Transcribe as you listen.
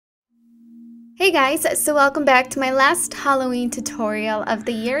Hey guys, so welcome back to my last Halloween tutorial of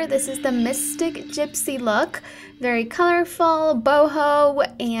the year. This is the Mystic Gypsy look. Very colorful,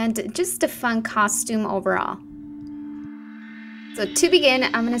 boho, and just a fun costume overall. So to begin,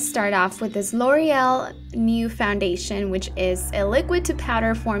 I'm going to start off with this L'Oreal new foundation, which is a liquid to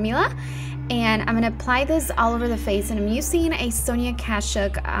powder formula. And I'm going to apply this all over the face, and I'm using a Sonia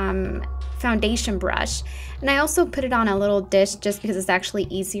Kashuk foundation brush. And I also put it on a little dish just because it's actually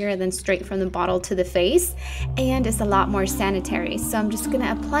easier than straight from the bottle to the face, and it's a lot more sanitary. So I'm just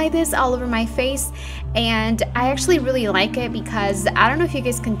gonna apply this all over my face, and I actually really like it because I don't know if you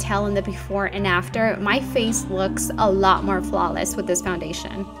guys can tell in the before and after, my face looks a lot more flawless with this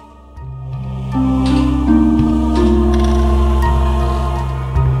foundation.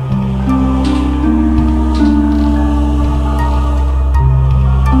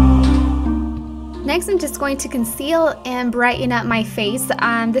 Next, I'm just going to conceal and brighten up my face.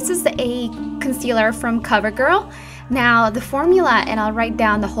 This is a concealer from CoverGirl. Now, the formula, and I'll write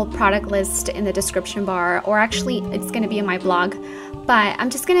down the whole product list in the description bar, or actually it's going to be in my blog, but I'm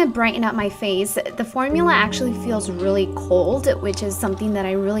just going to brighten up my face. The formula actually feels really cold, which is something that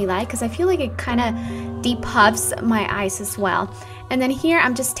I really like because I feel like it kind of depuffs my eyes as well. And then here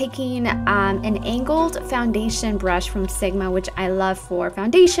I'm just taking an angled foundation brush from Sigma, which I love for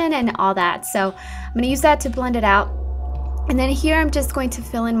foundation and all that. So I'm going to use that to blend it out. And then here I'm just going to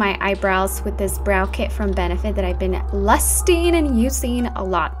fill in my eyebrows with this brow kit from Benefit that I've been lusting and using a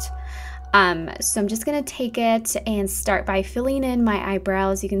lot. So I'm just going to take it and start by filling in my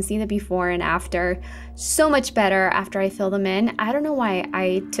eyebrows. You can see the before and after. So much better after I fill them in. I don't know why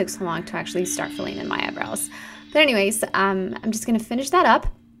I took so long to actually start filling in my eyebrows. But anyways, I'm just going to finish that up.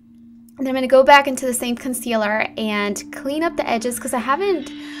 And then I'm going to go back into the same concealer and clean up the edges because I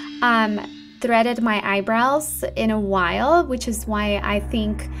haven't threaded my eyebrows in a while, which is why I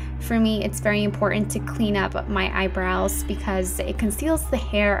think for me it's very important to clean up my eyebrows because it conceals the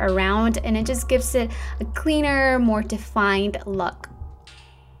hair around and it just gives it a cleaner, more defined look.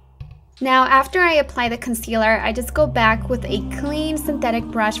 Now, after I apply the concealer, I just go back with a clean synthetic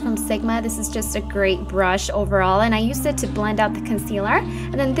brush from Sigma. This is just a great brush overall, and I use it to blend out the concealer.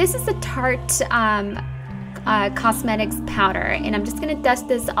 And then this is the Tarte Cosmetics powder, and I'm just going to dust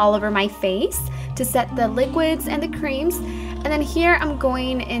this all over my face to set the liquids and the creams. And then here I'm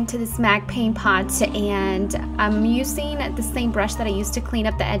going into this MAC Paint Pot, and I'm using the same brush that I used to clean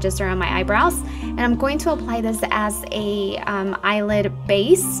up the edges around my eyebrows, and I'm going to apply this as a eyelid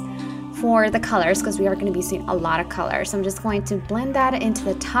base for the colors because we are going to be using a lot of color. So I'm just going to blend that into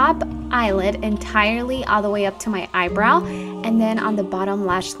the top eyelid entirely all the way up to my eyebrow, and then on the bottom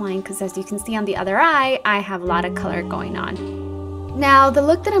lash line because as you can see on the other eye, I have a lot of color going on. Now, the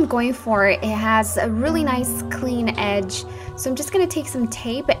look that I'm going for, it has a really nice clean edge. So I'm just going to take some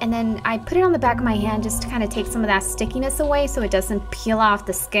tape and then I put it on the back of my hand just to kind of take some of that stickiness away so it doesn't peel off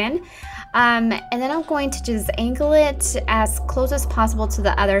the skin. And then I'm going to just angle it as close as possible to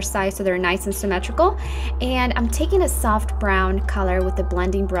the other side so they're nice and symmetrical. And I'm taking a soft brown color with the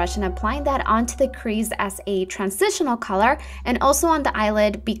blending brush and applying that onto the crease as a transitional color and also on the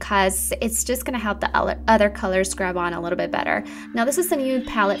eyelid because it's just going to help the other colors grab on a little bit better. Now, this is a new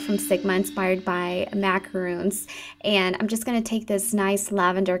palette from Sigma inspired by macaroons, and I'm just going to take this nice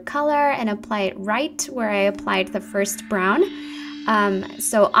lavender color and apply it right where I applied the first brown.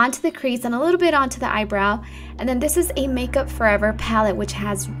 So onto the crease and a little bit onto the eyebrow. And then this is a Makeup Forever palette which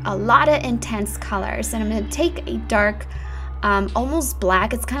has a lot of intense colors, and I'm going to take a dark almost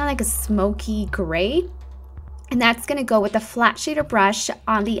black, it's kind of like a smoky gray, and that's going to go with a flat shader brush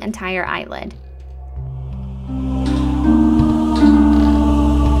on the entire eyelid.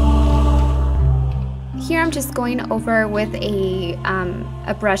 Here I'm just going over with a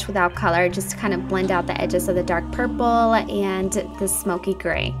brush without color just to kind of blend out the edges of the dark purple and the smoky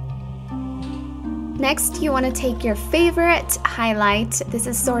gray. Next, you want to take your favorite highlight. This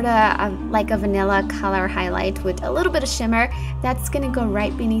is sort of like a vanilla color highlight with a little bit of shimmer. That's going to go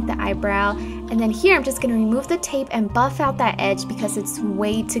right beneath the eyebrow. And then here I'm just going to remove the tape and buff out that edge because it's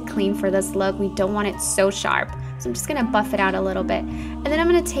way too clean for this look. We don't want it so sharp. So I'm just going to buff it out a little bit. And then I'm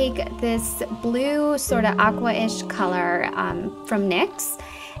going to take this blue sort of aqua-ish color from NYX.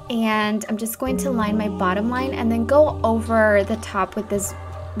 And I'm just going to line my bottom line and then go over the top with this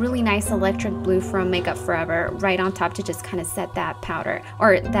really nice electric blue from Makeup Forever right on top to just kind of set that powder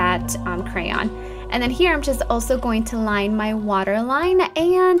or that crayon. And then here I'm just also going to line my waterline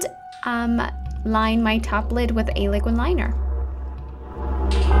and line my top lid with a liquid liner.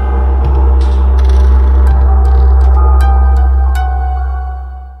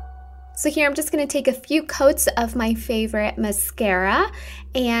 So here I'm just going to take a few coats of my favorite mascara,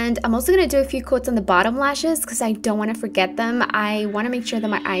 and I'm also going to do a few coats on the bottom lashes because I don't want to forget them. I want to make sure that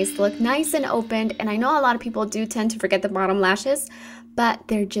my eyes look nice and opened, and I know a lot of people do tend to forget the bottom lashes, but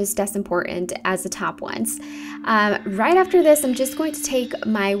they're just as important as the top ones. Right after this, I'm just going to take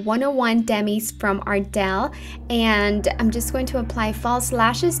my 101 Demis from Ardell, and I'm just going to apply false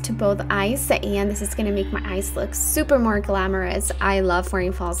lashes to both eyes, and this is going to make my eyes look super more glamorous. I love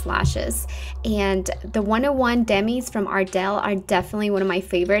wearing false lashes, and the 101 Demis from Ardell are definitely one of my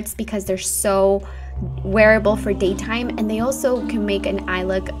favorites because they're so wearable for daytime, and they also can make an eye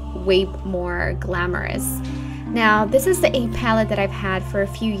look way more glamorous. Now, this is a palette that I've had for a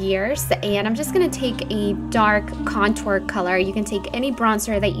few years, and I'm just going to take a dark contour color. You can take any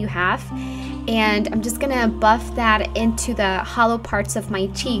bronzer that you have, and I'm just going to buff that into the hollow parts of my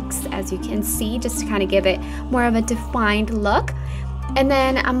cheeks, as you can see, just to kind of give it more of a defined look. And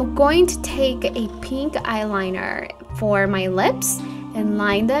then I'm going to take a pink eyeliner for my lips and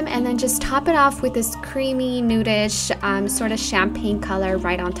line them, and then just top it off with this creamy nudish sort of champagne color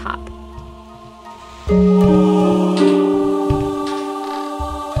right on top.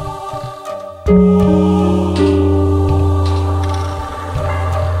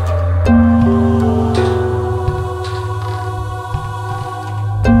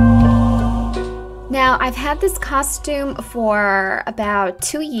 Now, I've had this costume for about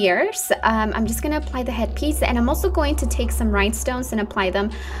 2 years. I'm just going to apply the headpiece, and I'm also going to take some rhinestones and apply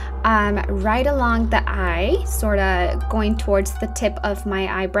them right along the eye, sort of going towards the tip of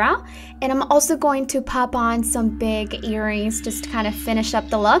my eyebrow. And I'm also going to pop on some big earrings just to kind of finish up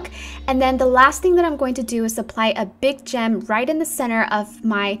the look. And then the last thing that I'm going to do is apply a big gem right in the center of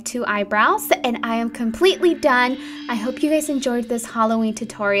my 2 eyebrows, and I am completely done. I hope you guys enjoyed this Halloween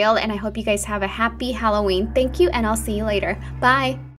tutorial, and I hope you guys have a happy Halloween. Thank you, and I'll see you later. Bye!